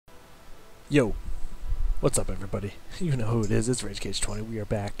Yo, what's up everybody? You know who it is, it's RageCage20. We are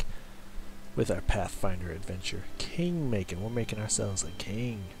back with our Pathfinder adventure. Kingmaker. We're making ourselves a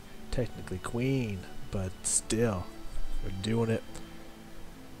king. Technically queen, but still, we're doing it.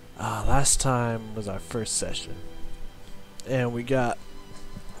 Last time was our first session. And we got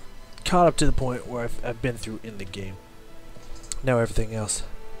caught up to the point where I've been through in the game. Now everything else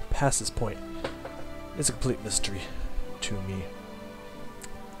past this point is a complete mystery to me.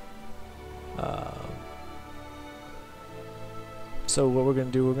 So what we're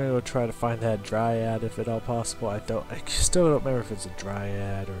gonna do, we're gonna go try to find that dryad if at all possible. I still don't remember if it's a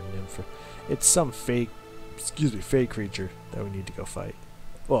dryad or a nymph. It's some fake creature that we need to go fight.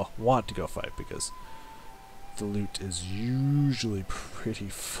 Well, want to go fight, because the loot is usually pretty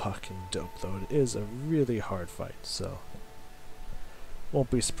fucking dope, though it is a really hard fight, so won't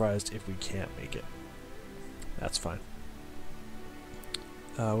be surprised if we can't make it. That's fine.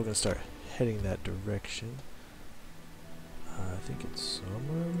 We're gonna start heading that direction. I think it's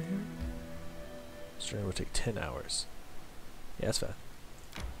somewhere over here. This journey will take 10 hours. Yeah, that's fine.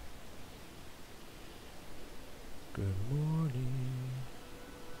 Good morning.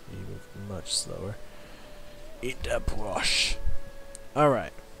 You move much slower. Eat that brush.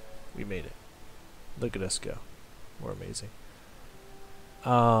 Alright. We made it. Look at us go. We're amazing.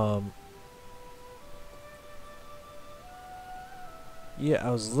 Yeah, I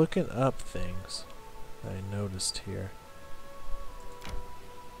was looking up things that I noticed here.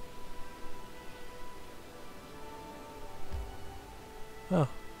 Oh,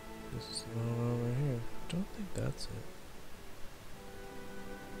 this is one over here. Don't think that's it.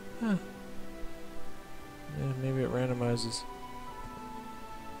 Huh. Yeah, maybe it randomizes.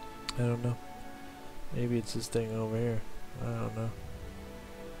 I don't know. Maybe it's this thing over here. I don't know.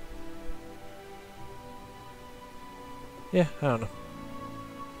 Yeah, I don't know.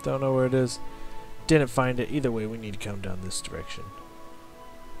 Don't know where it is. Didn't find it. Either way, we need to come down this direction.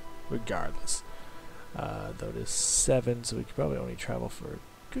 Regardless. Though it is 7, so we could probably only travel for a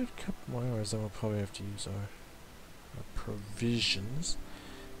good couple more hours. Then we'll probably have to use our provisions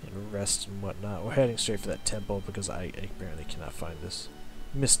and rest and whatnot. We're heading straight for that temple because I apparently cannot find this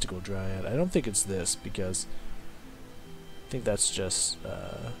mystical dryad. I don't think it's this, because I think that's just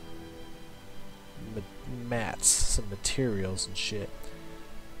mats, some materials and shit.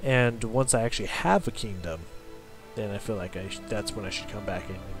 And once I actually have a kingdom, then I feel like that's when I should come back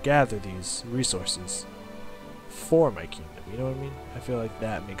in and gather these resources for my kingdom. You know what I mean? I feel like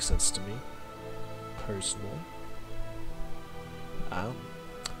that makes sense to me, personally.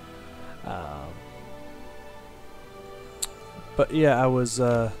 But yeah, I was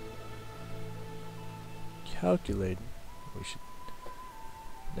calculating. We should,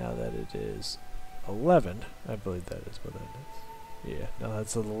 now that it is 11, I believe that is what that is. Yeah, now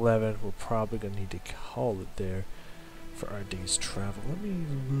that's 11. We're probably gonna need to call it there for our day's travel. Let me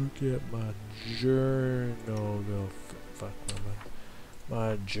look at my journal real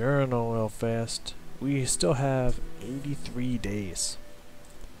my journal real fast. We still have 83 days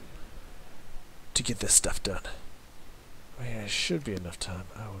to get this stuff done. I mean, it should be enough time,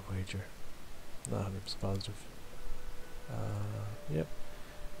 I would wager. Not 100% positive. Yep.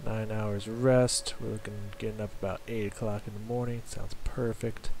 9 hours rest. We're looking getting up about 8 o'clock in the morning. Sounds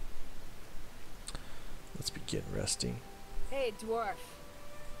perfect. Let's begin resting. Hey, dwarf.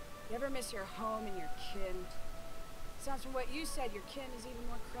 You ever miss your home and your kin? Sounds from what you said, your kin is even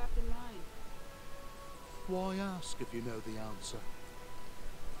more crap than mine. Why ask if you know the answer?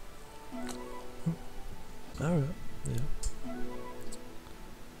 Alright, yeah.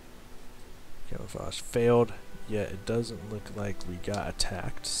 Camouflage failed. Yeah, it doesn't look like we got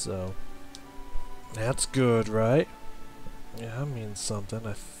attacked, so that's good, right? Yeah, that means something,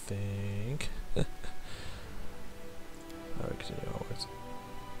 I think. Alright, continue onwards.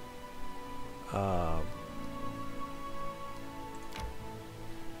 Yeah,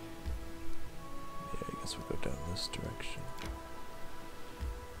 I guess we'll go down this direction.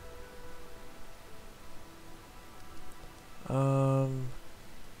 I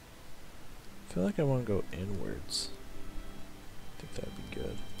feel like I want to go inwards. I think that'd be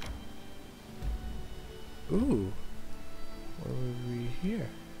good. Ooh, what were we here?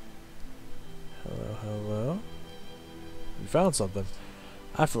 Hello, hello. We found something.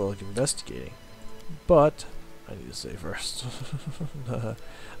 I feel like investigating, but I need to save first.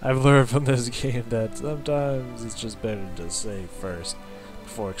 I've learned from this game that sometimes it's just better to save first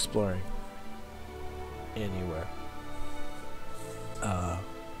before exploring anywhere.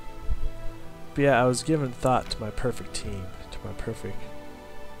 But yeah, I was giving thought to my perfect team, to my perfect...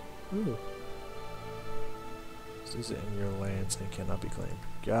 Ooh. Is it in your lands and cannot be claimed?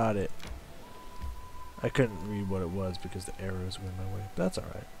 Got it. I couldn't read what it was because the arrows were in my way. But that's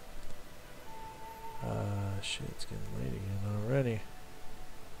alright. Shit, it's getting late again already.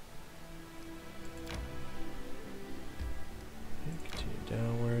 Continue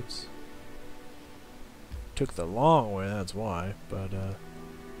downwards. Took the long way, that's why, but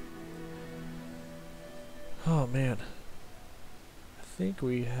oh man. I think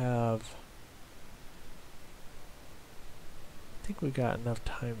we got enough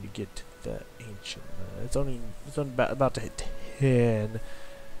time to get to the ancient. It's only about to hit 10.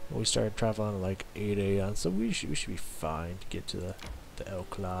 We started traveling at like 8 a.m. So we should be fine to get to the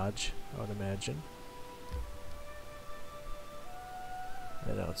Elk Lodge, I would imagine.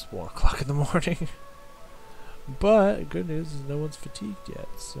 And now it's 1 o'clock in the morning. But good news is no one's fatigued yet,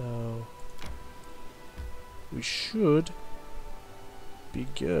 so we should be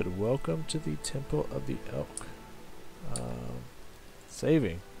good. Welcome to the Temple of the Elk.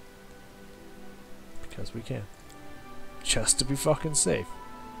 Saving. Because we can. Just to be fucking safe.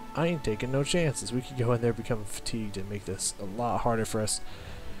 I ain't taking no chances. We could go in there, become fatigued, and make this a lot harder for us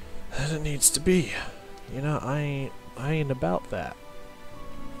than it needs to be. You know, I ain't about that.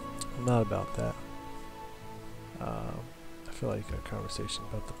 I'm not about that. I feel like our conversation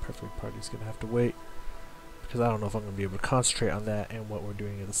about the perfect party is gonna have to wait, because I don't know if I'm gonna be able to concentrate on that and what we're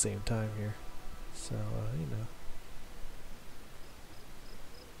doing at the same time here. So, you know.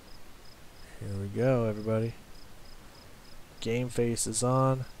 Here we go, everybody. Game face is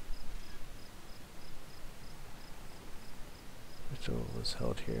on. Ritual was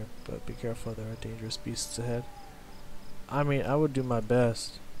held here, but be careful, there are dangerous beasts ahead. I mean, I would do my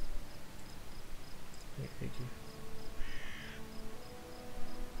best. Thank you.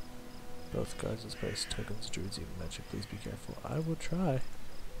 Both guards and space tokens, druids, even magic. Please be careful. I will try.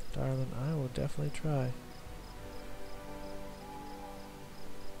 Darling, I will definitely try.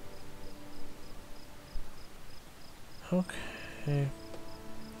 Okay.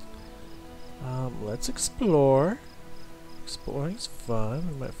 Let's explore. Exploring's fun.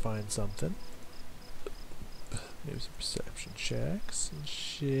 We might find something. Maybe some perception checks and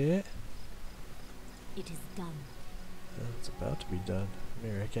shit. It is done. It's about to be done.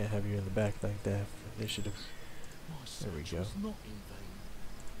 Mary, I can't have you in the back like that. Initiative. There we go. Not in vain.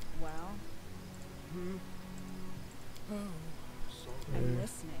 Well, Oh, sorry. I'm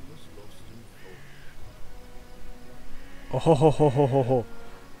listening. Was lost in thought. Oh ho ho ho ho ho ho.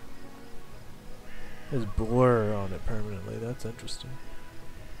 There's blur on it permanently. That's interesting.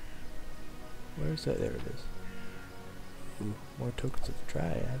 Where's that? There it is. Ooh, more tokens of the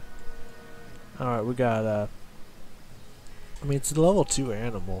Triad. Alright, we got I mean, it's a level 2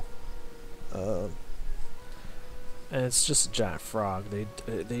 animal. And it's just a giant frog.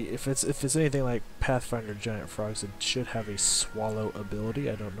 If it's anything like Pathfinder giant frogs, it should have a swallow ability.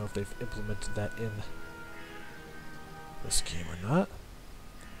 I don't know if they've implemented that in this game or not.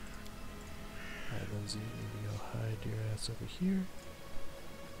 Alright, Lindsay, maybe you'll hide your ass over here.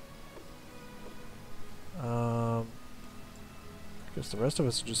 I guess the rest of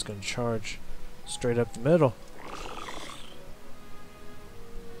us are just gonna charge straight up the middle.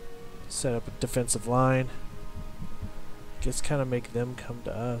 Set up a defensive line. Guess kind of make them come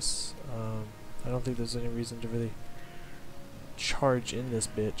to us. I don't think there's any reason to really charge in this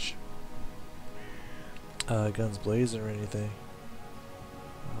bitch. Guns blazing or anything.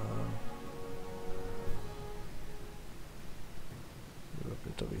 Move up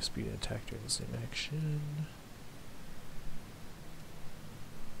to W speed and attack during the same action.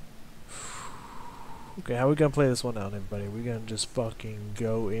 Okay, how we gonna play this one out, everybody? We gonna just fucking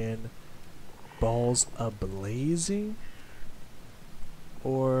go in balls a-blazing?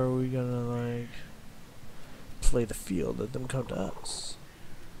 Or are we gonna, like, play the field, let them come to us?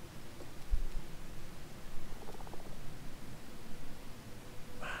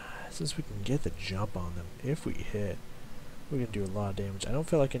 Since we can get the jump on them, if we hit, we can do a lot of damage. I don't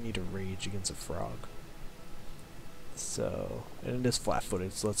feel like I need to rage against a frog. So, and it is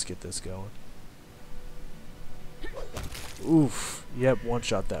flat-footed, so let's get this going. Oof. Yep,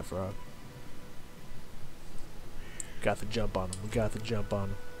 one-shot that frog. Got the jump on him. We got the jump on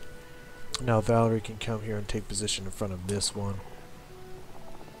him. Now Valerie can come here and take position in front of this one.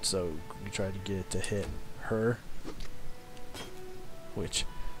 So we try to get it to hit her. Which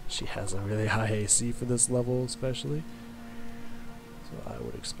she has a really high AC for this level especially. So I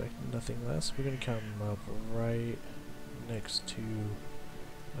would expect nothing less. We're going to come up right next to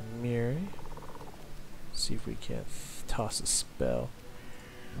Amiri. See if we can't toss a spell.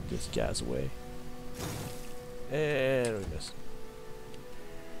 Get these guys away. And we missed.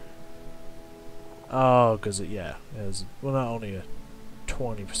 Oh, because it has, well, not only a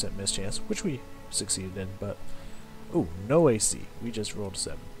 20% mischance, which we succeeded in, but... Ooh, no AC. We just rolled a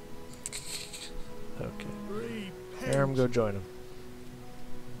 7. Okay. Harem, go join him.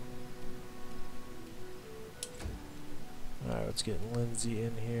 Alright, let's get Lindsay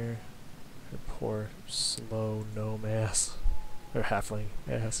in here. Her poor, slow gnome ass. Or halfling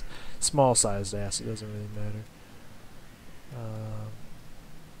ass. Small sized ass, it doesn't really matter.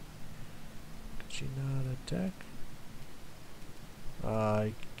 Could she not attack?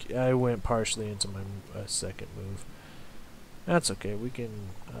 I went partially into my second move. That's okay, we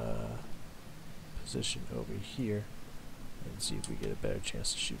can position over here and see if we get a better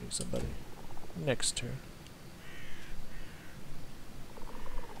chance of shooting somebody next turn.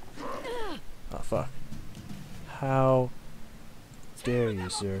 Oh fuck. How dare you,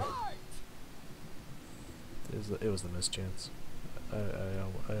 sir? It was the mischance. I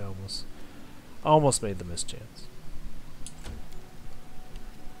almost made the mischance.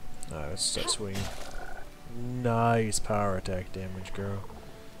 Alright, let's start swinging. Nice power attack damage, girl.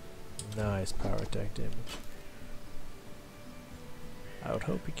 Nice power attack damage. I would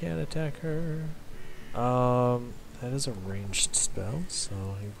hope you can't attack her. That is a ranged spell,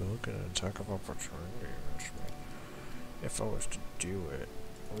 so he will get an attack of opportunity if I was to do it.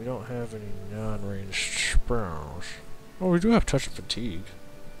 We don't have any non-ranged spells. Oh, we do have Touch of Fatigue.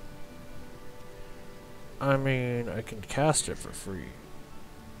 I mean, I can cast it for free.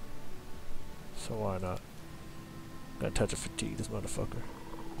 So why not? Got Touch of Fatigue, this motherfucker.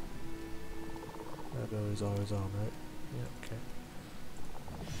 That ability's always on, right? Yeah, okay.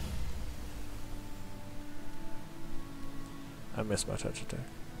 I missed my touch attack.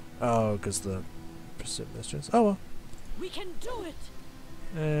 Oh, because the percent mischance. Oh well. We can do it.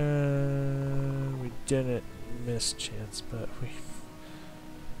 We didn't miss chance, but we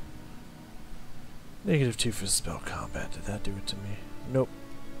 -2 for spell combat. Did that do it to me? Nope.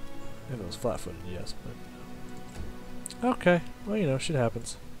 If it was flat-footed, yes, but okay. Well, you know, shit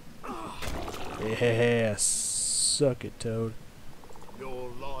happens. Yeah, suck it, Toad. Your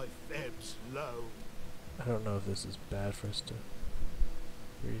life ebbs low. I don't know if this is bad for us to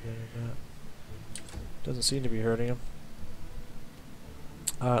read it or not. Doesn't seem to be hurting him.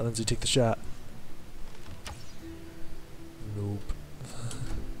 Alright, Lindsay, take the shot. Nope.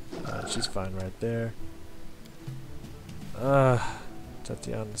 Alright, she's fine right there.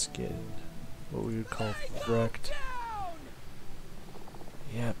 Tatiana's getting what we would call wrecked.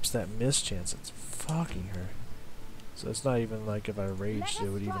 Yep, it's that mischance. It's fucking her. So it's not even like if I raged, it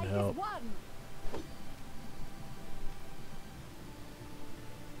would even help.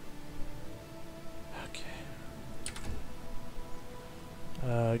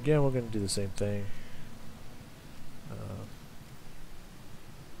 Again, we're going to do the same thing. Why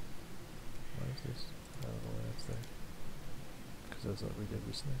is this? I don't know why that's there. Because that's what we did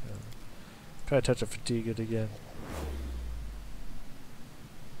recently. Try to touch a fatigue it again.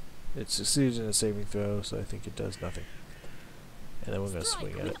 It succeeds in a saving throw, so I think it does nothing. And then we're going to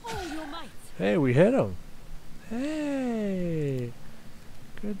swing at it. Hey, we hit him! Hey!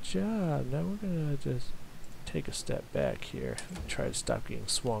 Good job. Now we're going to just take a step back here and try to stop getting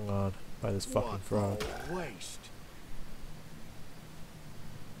swung on by this fucking frog. Waste.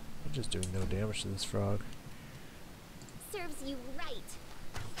 I'm just doing no damage to this frog. Serves you right.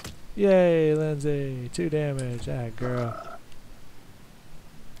 Yay, Lindsay! 2 damage. Ah, girl.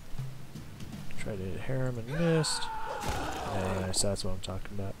 Try to hit harem and missed. Nice, that's what I'm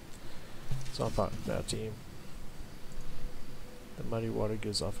talking about. That's what I'm talking about, team. The muddy water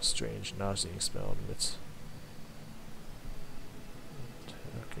gives off a strange, nauseating smell and it's...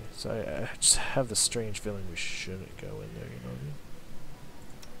 Okay, so I just have this strange feeling we shouldn't go in there, you know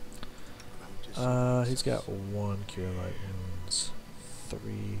what I mean? He's got 1 Cure Light Wounds,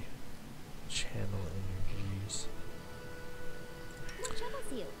 3 Channel Energies. What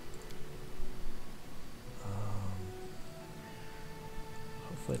troubles you?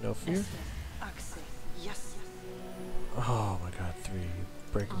 Hopefully no fear. Yes. Oh my god, 3.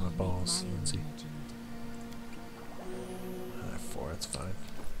 Breaking my balls, Lindsay. 4, that's fine.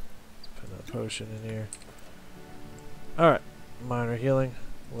 Let's put that potion in here. Alright, minor healing.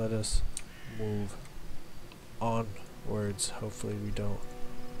 Let us move onwards. Hopefully we don't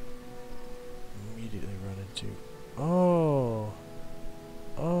immediately run into... Oh!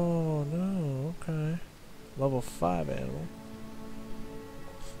 Oh no, okay. Level 5 animal.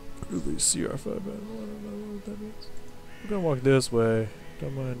 Really CR5 animal, I don't know what that means. We're gonna walk this way.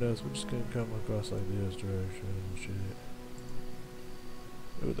 Don't mind us, we're just gonna come across like this direction and shit.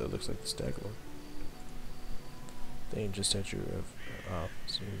 Ooh, that looks like the Staghorn. The ancient statue of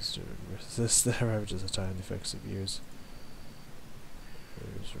seems to resist the ravages of time, the effects of years.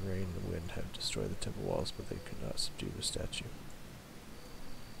 There's rain and the wind have destroyed the temple walls, but they could not subdue the statue.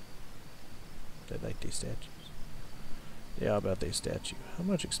 They like these statues. Yeah, about the statue. How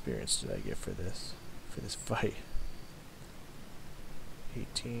much experience did I get for this? For this fight?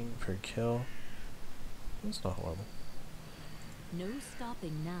 18 per kill. That's not horrible. No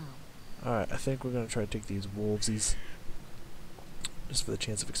stopping now. Alright, I think we're gonna try to take these wolvesies. Just for the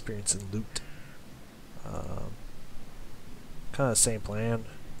chance of experience and loot. Kinda the same plan.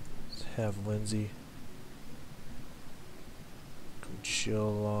 Just have Lindsay come chill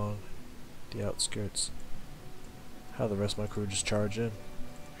along the outskirts. Have the rest of my crew just charge in.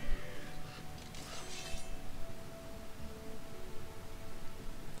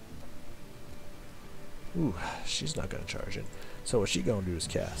 Ooh, she's not gonna charge in. So what she gonna do is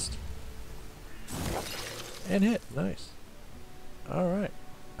cast. And hit. Nice. Alright.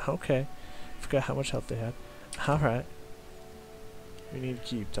 Okay. Forgot how much health they had. Alright. We need to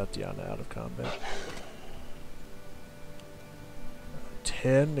keep Tatiana out of combat.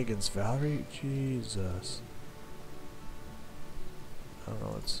 10 against Valerie? Jesus. I don't know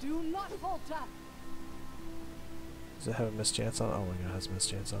what's... Do not falter. Does it have a mischance on it? Oh my god, it has a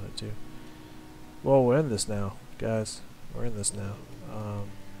mischance on it too. Well, we're in this now, guys. We're in this now.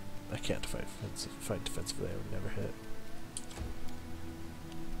 I can't fight defensively. I would never hit.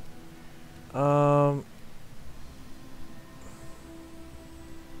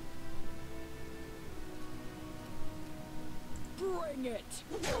 Bring it.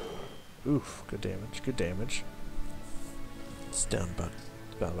 Oof, good damage. Good damage. It's down about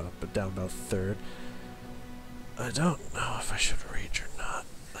a third. I don't know if I should rage or not.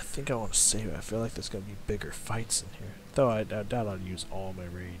 I think I want to save it. I feel like there's gonna be bigger fights in here. Though I doubt I'll use all my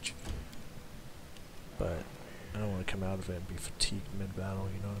rage. But I don't want to come out of it and be fatigued mid-battle.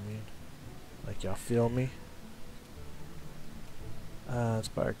 You know what I mean? Like, y'all feel me?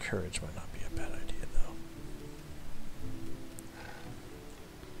 Inspire courage might not be a bad idea though.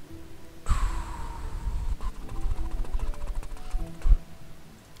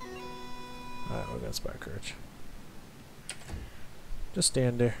 Alright, we're gonna inspire courage. Just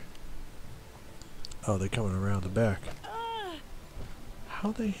stand there. Oh, they're coming around the back. How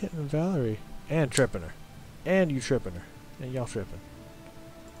are they hitting Valerie? And tripping her. And you tripping her. And y'all tripping.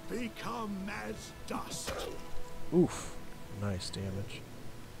 Become as dust. Oof. Nice damage.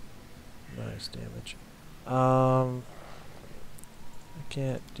 Nice damage. I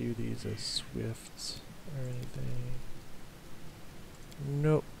can't do these as swifts or anything.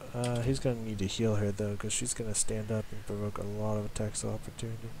 Nope. He's gonna need to heal her though, because she's gonna stand up and provoke a lot of attacks of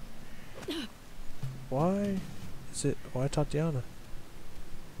opportunity. Why is it? Why Tatiana?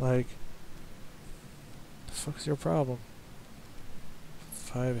 Like, the fuck's your problem?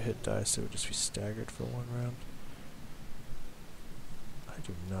 5 hit dice, so it would just be staggered for 1 round. I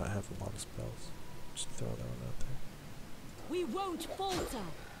do not have a lot of spells. Just throw that one out there. We won't falter.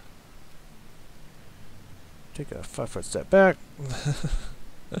 Take a 5-foot step back.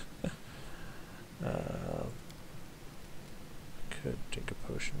 Could drink a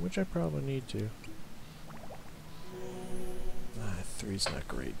potion, which I probably need to. 3's not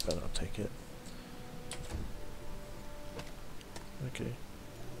great, but I'll take it. Okay.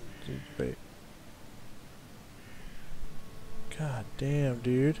 Wait. God damn,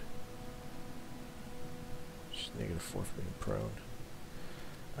 dude. She's -4 for being prone.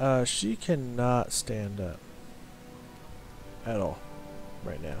 She cannot stand up. At all.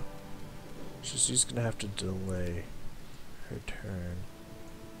 Right now. She's gonna have to delay her turn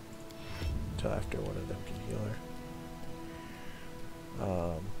until after one of them can heal her.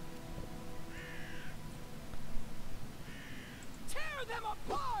 Tear them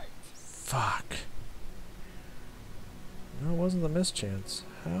apart. Fuck. No, it wasn't the mischance.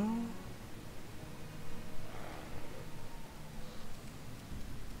 How?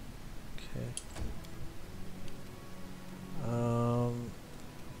 Okay. I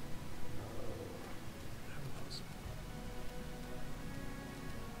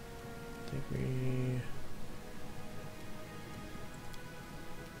think we...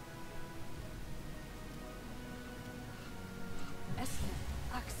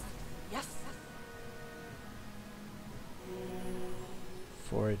 Yes.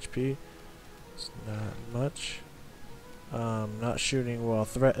 4 HP. It's not much. Not shooting while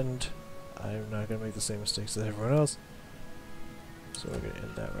threatened. I'm not gonna make the same mistakes as everyone else. So we're gonna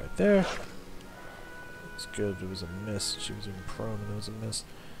end that right there. It's good. It was a miss. She was even prone and it was a miss.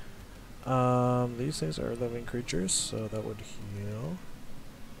 These things are living creatures, so that would heal.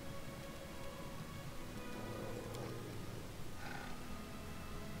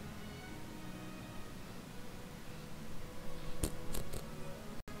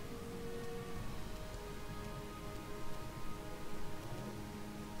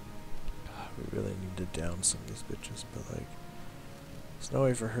 to down some of these bitches, but like, there's no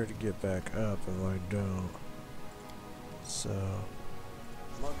way for her to get back up if I don't. So,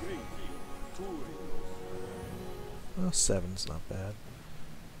 well, 7's not bad.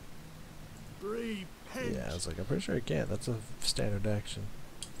 Repent. Yeah, I was like, I'm pretty sure I can. That's a standard action.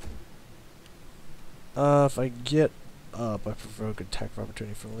 If I get up, I provoke attack of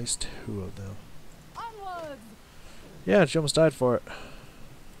opportunity from at least 2 of them. Onwards! Yeah, she almost died for it.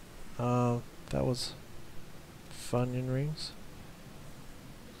 That was Funyun rings.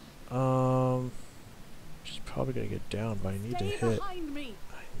 She's probably gonna get down, but I need to Stay hit. behind me.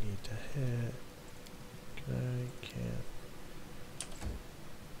 I need to hit. Can I?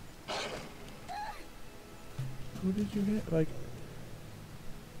 Can't. Who did you hit? Like,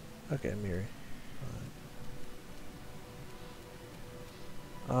 okay, Miri.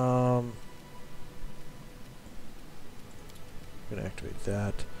 I'm gonna activate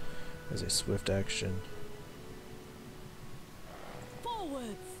that as a swift action.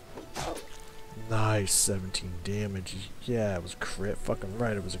 Forwards! Nice, 17 damage. Yeah, it was a crit. Fucking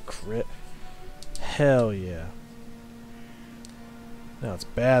right, it was a crit. Hell yeah. Now it's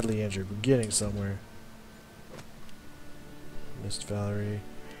badly injured. We're getting somewhere. Missed Valerie.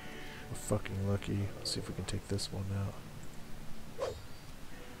 We're fucking lucky. Let's see if we can take this one out.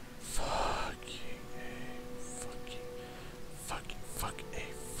 Fuck.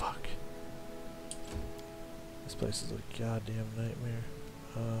 This place is a goddamn nightmare.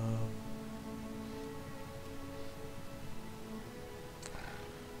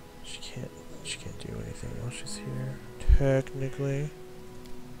 She can't do anything while she's here. Technically.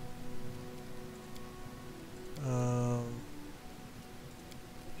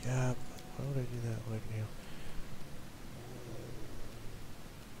 Yeah, why would I do that? Like, you know.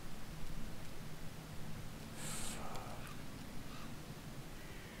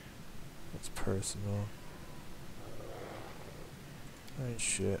 That's personal. I ain't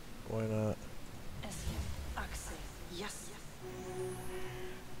shit. Why not? Yes.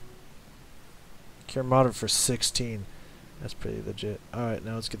 Cure modded for 16. That's pretty legit. Alright,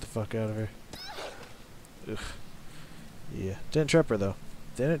 now let's get the fuck out of here. Ugh. Yeah. Didn't trip her though.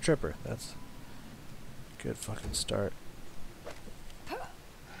 Didn't trip her. That's a good fucking start.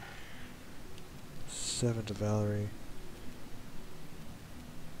 7 to Valerie.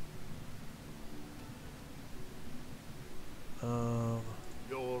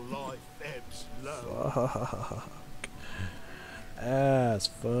 Your life ebbs low. Fuck. Ass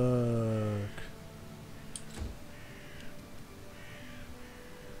fuck.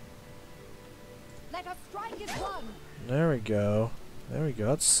 Let us strike as one. There we go. There we go.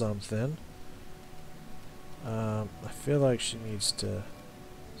 That's something. I feel like she needs to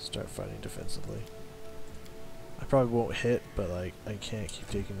start fighting defensively. I probably won't hit, but like I can't keep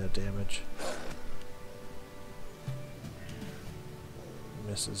taking that damage.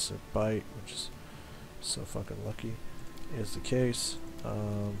 Misses her bite, which is so fucking lucky. Is the case.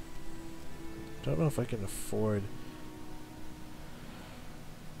 Don't know if I can afford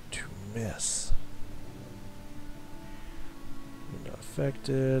to miss. You're not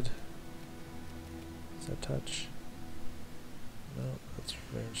affected. Is that touch? No, that's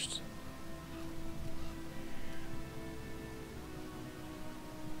ranged.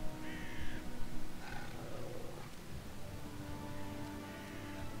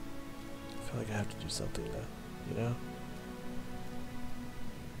 I feel like I have to do something though, you know?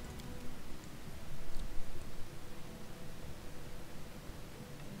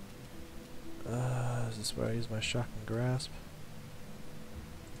 Is this where I use my shock and grasp?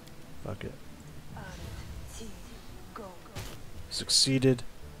 Fuck it. Succeeded,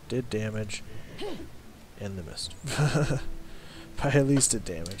 did damage, and the missed. But I at least did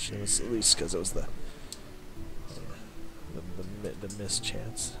damage. It was at least because it was the miss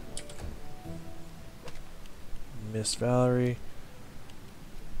chance. Missed Valerie.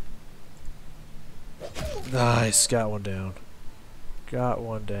 Nice, got one down. Got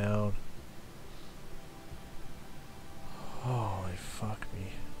one down. Holy fuck me.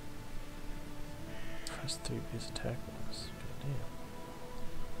 Press 3 piece attack bonus. Goddamn.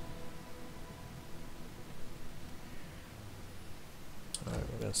 Alright,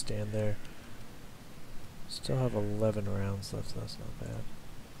 we're gonna stand there. Still have 11 rounds left, so that's not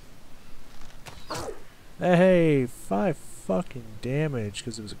bad. Hey, 5 fucking damage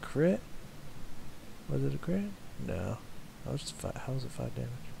because it was a crit? Was it a crit? No. That was just 5. How was it 5 damage?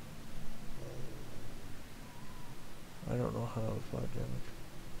 I don't know how it was 5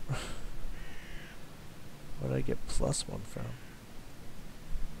 damage. Where did I get +1 from?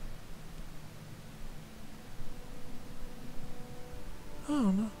 I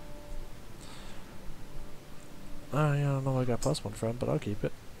don't know. don't know where I got +1 from, but I'll keep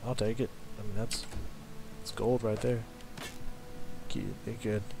it. I'll take it. I mean, that's gold right there. Keep it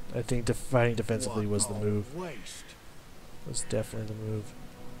good. I think fighting defensively was the move. Waste. Was definitely the move.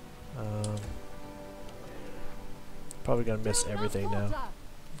 Probably gonna miss everything now.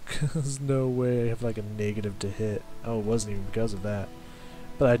 There's no way I have like a negative to hit. Oh, it wasn't even because of that.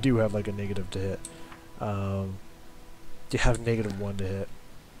 But I do have like a negative to hit. You have -1 to hit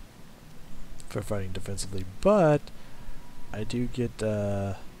for fighting defensively, but I do get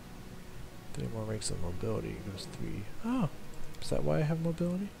 3 more ranks of mobility. It goes 3. Oh, is that why I have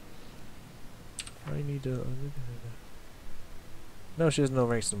mobility? I need to. No, she has no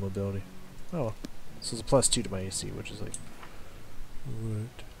ranks of mobility. Oh, so it's a +2 to my AC, which is like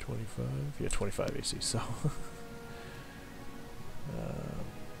what, 25? Yeah, 25 AC. So.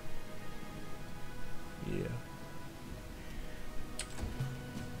 Yeah.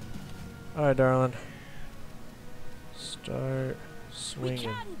 Alright, darling. Start swinging.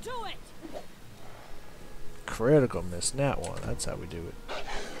 We can do it. Critical miss, nat 1. That's how we do it.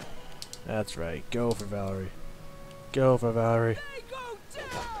 That's right. Go for Valerie. Go for Valerie. They go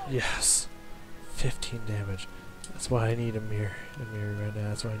down. Yes. 15 damage. That's why I need a mirror. A mirror right now.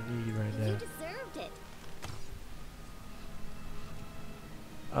 That's what I need right now. You deserved it.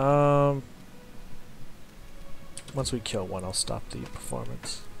 Once we kill one, I'll stop the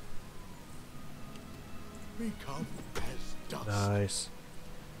performance. Become as dust. Nice.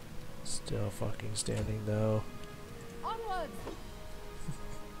 Still fucking standing though. Onwards.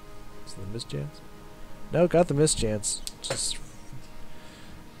 Is the mischance? No, got the mischance. Just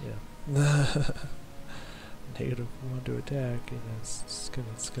yeah. -1 to attack, and it's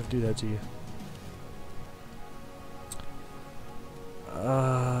gonna do that to you.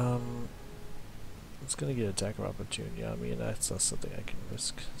 It's gonna get attacker opportunity on me, and that's not something I can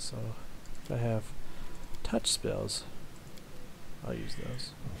risk. So if I have touch spells, I'll use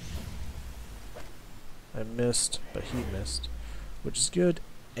those. I missed, but he missed, which is good.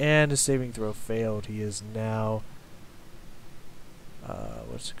 And his saving throw failed. He is now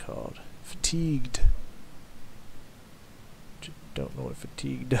what's it called? Fatigued. Don't know what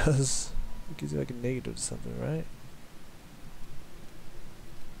fatigue does. It gives you like a negative to something, right?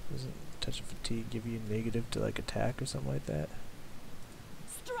 Doesn't touch of fatigue give you a negative to like attack or something like that?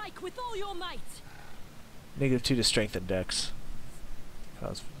 Strike with all your might. -2 to strength and dex.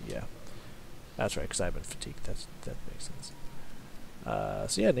 Cause yeah, that's right. Cause I've been fatigued. That makes sense.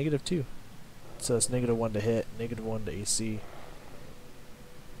 So yeah, -2. So it's -1 to hit, -1 to AC.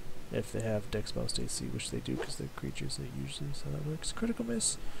 If they have dex most AC, which they do because they're creatures that usually, so that works. Critical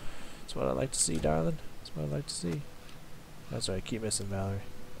miss. That's what I like to see, darling. That's what I like to see. That's right, keep missing, Valerie.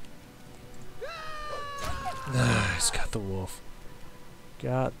 Nice, got the wolf.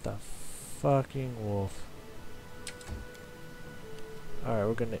 Got the fucking wolf. Alright,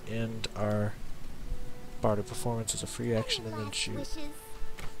 we're gonna end our barter performance as a free action and then shoot.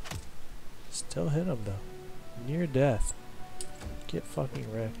 Still hit him though. Near death. Get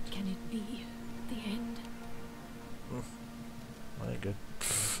fucking wrecked. Can it be the end? My good.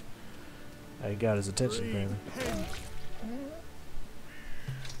 I got his attention apparently.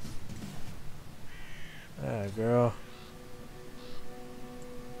 Ah, girl.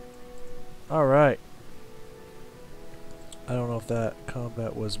 Alright. I don't know if that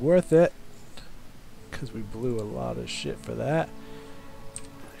combat was worth it, because we blew a lot of shit for that.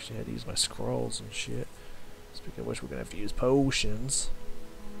 Actually, I had to use my scrolls and shit. Speaking of which, we're gonna have to use potions.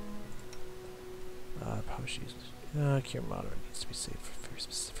 I probably should use. Cure Moderate needs to be saved for a very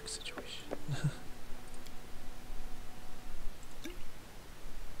specific situation.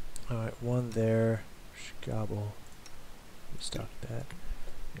 Alright, one there. Should gobble. Restock that.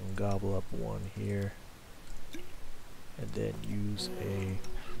 And gobble up one here. And then use a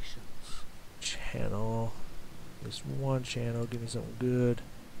channel. Just one channel. Give me something good.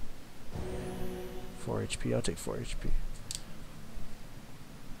 4 HP. I'll take 4 HP.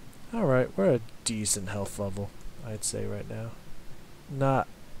 Alright, we're at a decent health level, I'd say right now. Not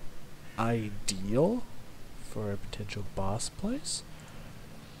ideal for a potential boss place,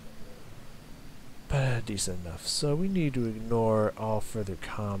 but decent enough. So we need to ignore all further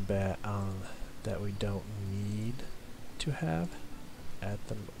combat that we don't need to have at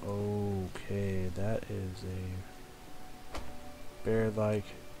the... Okay, that is a bear-like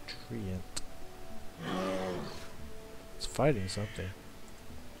treant. It's fighting something.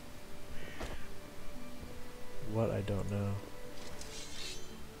 What? I don't know.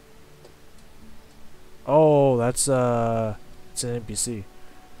 Oh, that's it's an NPC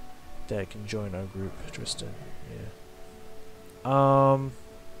that can join our group, Tristan. Yeah.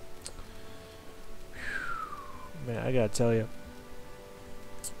 Man, I gotta tell you,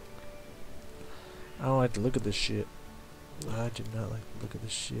 I don't like to look at this shit. I do not like to look at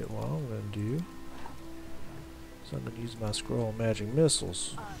this shit. What I'm gonna do, so I'm gonna use my scroll of magic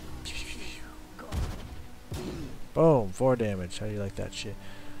missiles. Boom, 4 damage. How do you like that shit?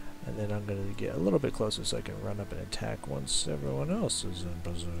 And then I'm gonna get a little bit closer so I can run up and attack once everyone else is in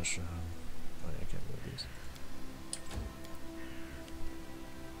position. Oh, I can't move these.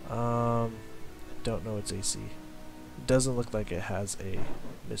 I don't know its AC. Doesn't look like it has a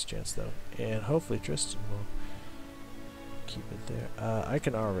mischance though, and hopefully Tristan will keep it there. I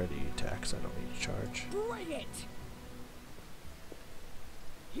can already attack, so I don't need to charge. Bring it!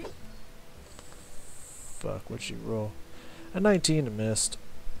 Fuck, what'd she roll? A 19 and missed.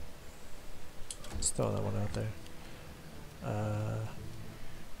 Let's throw that one out there.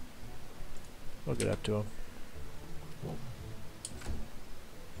 We'll get up to him.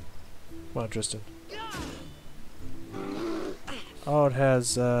 Come on, Tristan. Oh, it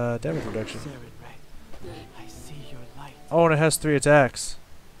has damage reduction. I see your light. Oh, and it has 3 attacks.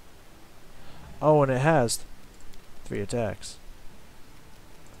 Oh, and it has 3 attacks.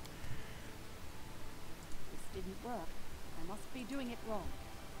 This didn't work. I must be doing it wrong.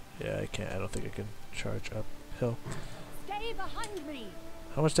 Yeah, I can't. I don't think I can charge uphill. Stay behind me!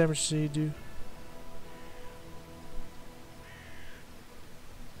 How much damage did you do?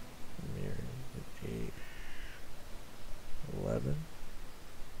 Mirror, 8, 11.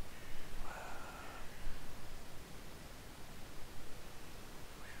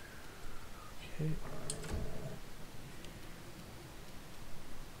 Okay.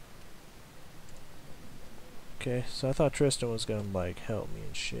 Okay, so I thought Tristan was gonna like help me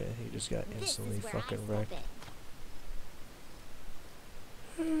and shit. He just got instantly fucking wrecked.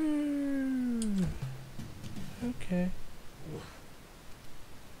 Okay.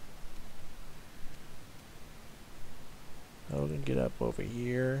 I'm gonna get up over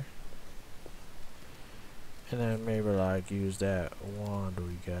here. And then maybe like use that wand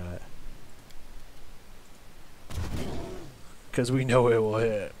we got. Because we know it will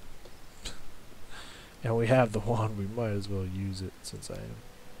hit. And we have the wand, we might as well use it since I am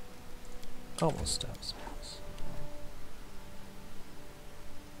almost out of space.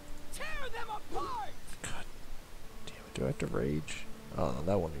 Tear them apart! God damn it, do I have to rage? Oh no,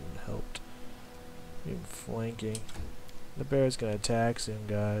 that one even helped. Even flanking. The bear's gonna attack soon,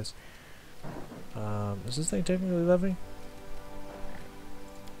 guys. Is this thing technically living?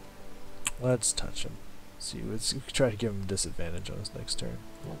 Let's touch him. See, let's try to give him disadvantage on his next turn.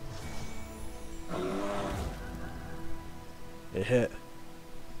 It hit.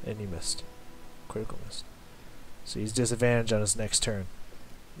 And he missed. Critical missed. So he's disadvantaged on his next turn.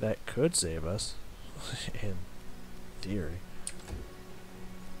 That could save us. In theory.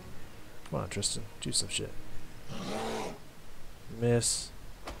 Come on, Tristan. Do some shit. Miss.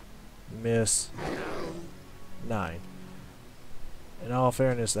 Miss. 9. In all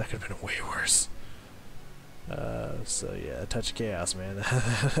fairness, that could have been way worse. So yeah, a touch of chaos, man.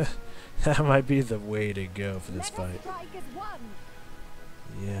 That might be the way to go for this fight.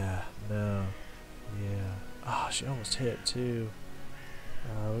 Yeah, no. Yeah. Oh, she almost hit too.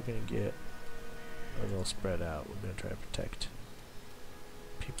 We're gonna get a little spread out. We're gonna try to protect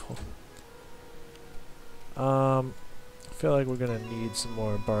people. I feel like we're gonna need some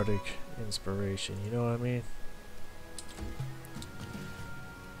more bardic inspiration, you know what I mean?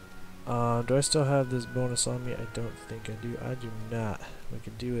 Do I still have this bonus on me? I don't think I do. I do not. We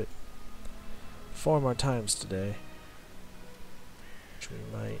can do it 4 more times today, which we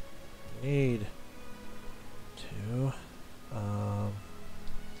might need to. I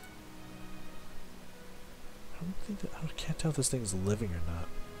don't think that I can't tell if this thing is living or not.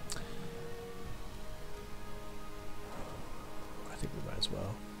 I think we might as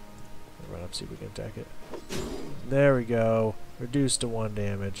well run up, see if we can attack it. There we go. Reduced to 1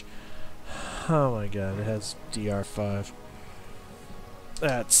 damage. Oh my god, it has DR5.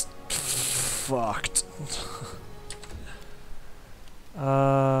 That's fucked.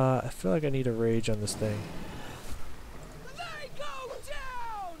 I feel like I need a rage on this thing. They go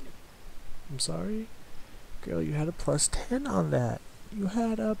down! I'm sorry? Girl, you had a +10 on that. You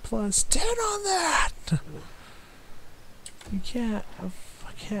had a +10 on that! You can't... I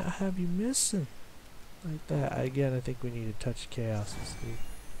can't have you missing like that. Again, I think we need to touch chaos and see.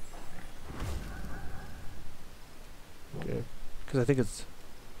 Good. Because I think it's...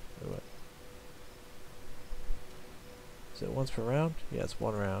 What? Is it once per round? Yeah, it's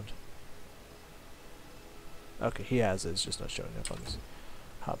 1 round. Okay, he has it. It's just not showing up on this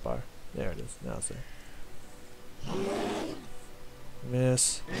hotbar. There it is. Now it's there.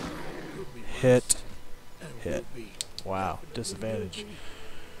 Miss. Hit. Hit. Wow, disadvantage.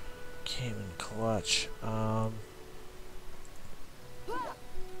 Came in clutch. God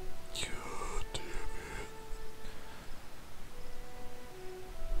damn it.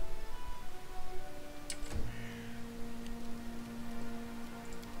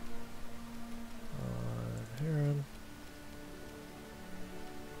 Heron.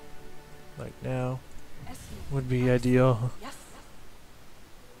 Like now would be ideal. Yes.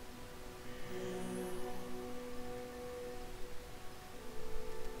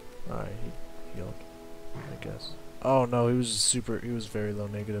 Alright, he healed, I guess. Oh no, he was very low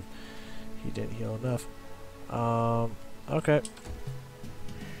negative. He didn't heal enough. Okay.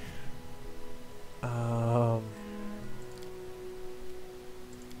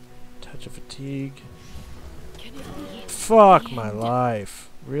 Touch of fatigue. Fuck my life.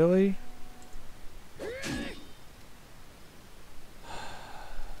 Really?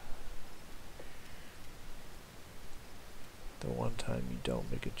 The one time you don't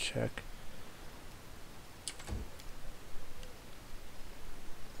make a check.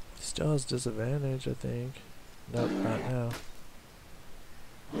 Still has disadvantage, I think. Nope, not now.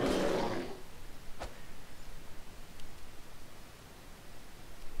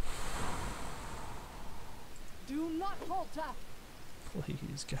 Do not falter.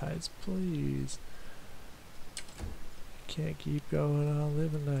 Please, guys, please. Can't keep going on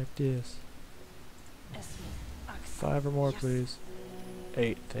living like this. 5 or more, please.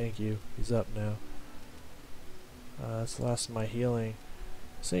 8, thank you. He's up now. That's the last of my healing.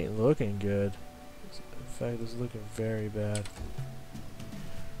 This ain't looking good. In fact, this is looking very bad.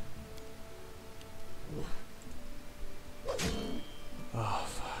 Oh,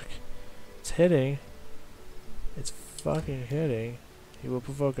 fuck. It's hitting. It's fucking hitting. He will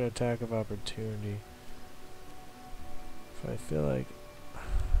provoke an attack of opportunity. If I feel like...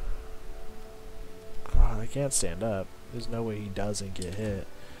 God, I can't stand up. There's no way he doesn't get hit.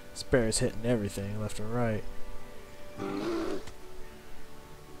 This bear is hitting everything, left and right.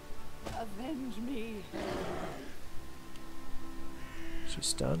 Avenge me. She's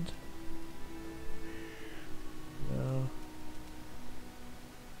stunned? No.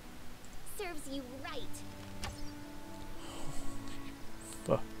 Serves you right.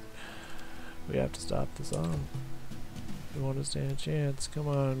 Fuck. We have to stop this on. We want to stand a chance. Come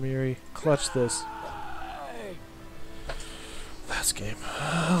on, Miri. Clutch this. Last game.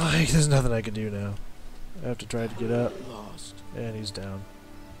 Like, there's nothing I can do now. I have to try to get up. Lost. And he's down.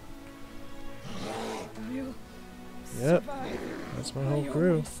 You Yep. survived. That's my whole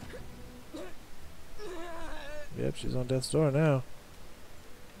crew. Always. Yep, she's on death's door now.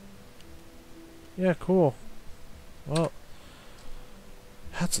 Yeah, cool. Well,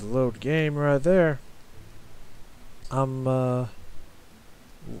 that's a load game right there. I'm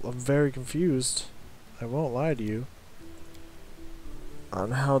very confused. I won't lie to you.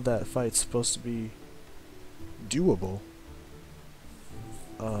 On how that fight's supposed to be doable.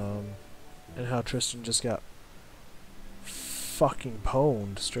 And how Tristan just got fucking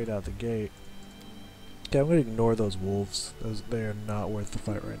pwned straight out the gate. Okay, I'm gonna ignore those wolves. They are not worth the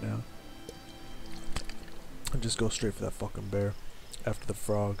fight right now. And just go straight for that fucking bear. After the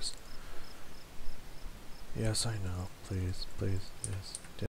frogs. Yes, I know. Please, please, yes.